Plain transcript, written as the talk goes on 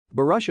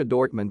Borussia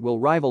Dortmund will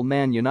rival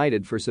Man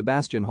United for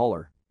Sebastian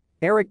Haller.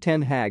 Erik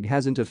ten Hag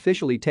hasn't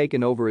officially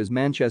taken over as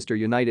Manchester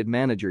United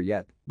manager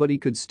yet, but he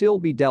could still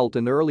be dealt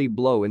an early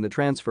blow in the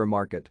transfer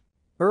market.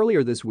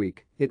 Earlier this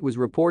week, it was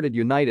reported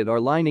United are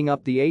lining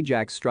up the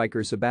Ajax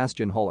striker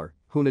Sebastian Haller,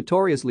 who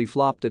notoriously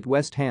flopped at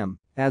West Ham,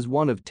 as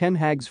one of ten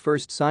Hag's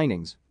first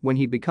signings when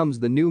he becomes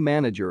the new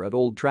manager at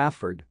Old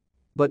Trafford.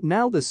 But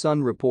now the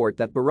Sun report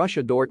that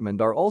Borussia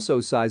Dortmund are also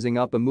sizing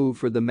up a move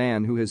for the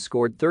man who has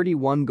scored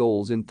 31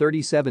 goals in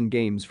 37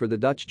 games for the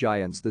Dutch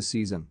Giants this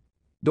season.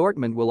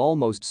 Dortmund will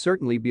almost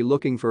certainly be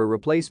looking for a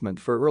replacement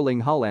for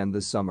Erling Haaland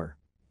this summer.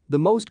 The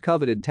most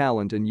coveted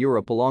talent in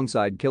Europe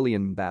alongside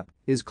Kylian Mbappe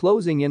is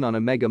closing in on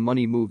a mega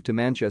money move to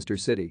Manchester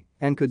City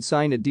and could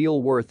sign a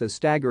deal worth a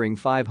staggering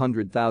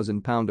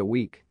 £500,000 a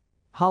week.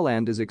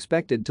 Haaland is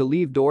expected to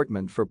leave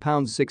Dortmund for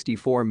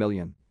 £64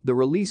 million, the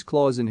release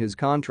clause in his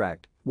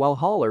contract, while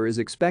Haller is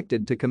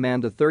expected to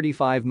command a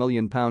 £35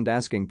 million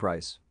asking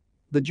price.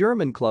 The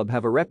German club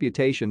have a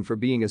reputation for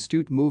being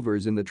astute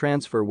movers in the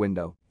transfer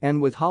window,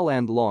 and with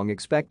Haaland long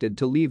expected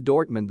to leave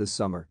Dortmund this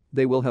summer,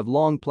 they will have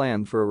long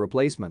planned for a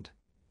replacement.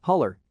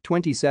 Haller,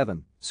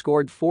 27,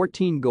 scored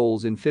 14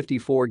 goals in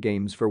 54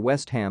 games for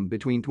West Ham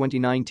between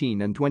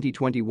 2019 and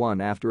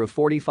 2021 after a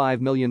 £45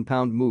 million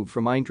move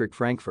from Eintracht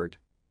Frankfurt.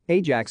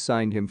 Ajax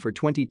signed him for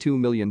 £22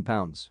 million.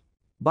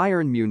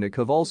 Bayern Munich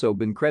have also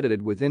been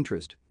credited with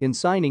interest in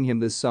signing him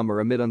this summer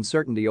amid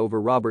uncertainty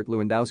over Robert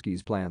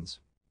Lewandowski's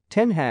plans.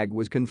 Ten Hag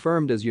was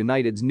confirmed as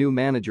United's new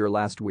manager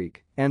last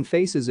week and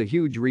faces a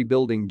huge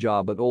rebuilding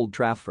job at Old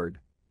Trafford.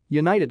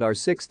 United are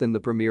sixth in the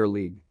Premier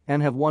League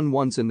and have won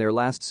once in their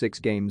last 6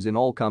 games in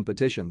all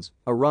competitions,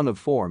 a run of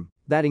form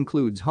that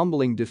includes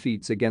humbling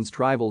defeats against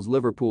rivals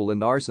Liverpool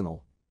and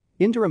Arsenal.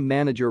 Interim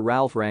manager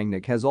Ralf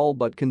Rangnick has all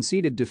but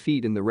conceded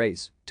defeat in the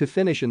race to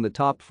finish in the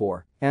top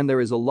 4, and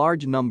there is a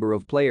large number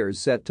of players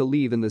set to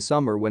leave in the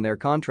summer when their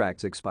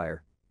contracts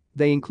expire.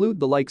 They include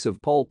the likes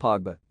of Paul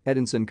Pogba,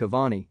 Edinson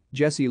Cavani,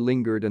 Jesse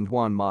Lingard and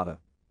Juan Mata.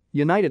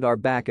 United are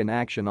back in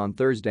action on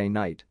Thursday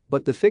night,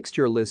 but the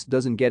fixture list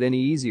doesn't get any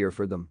easier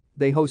for them.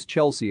 They host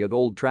Chelsea at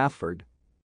Old Trafford.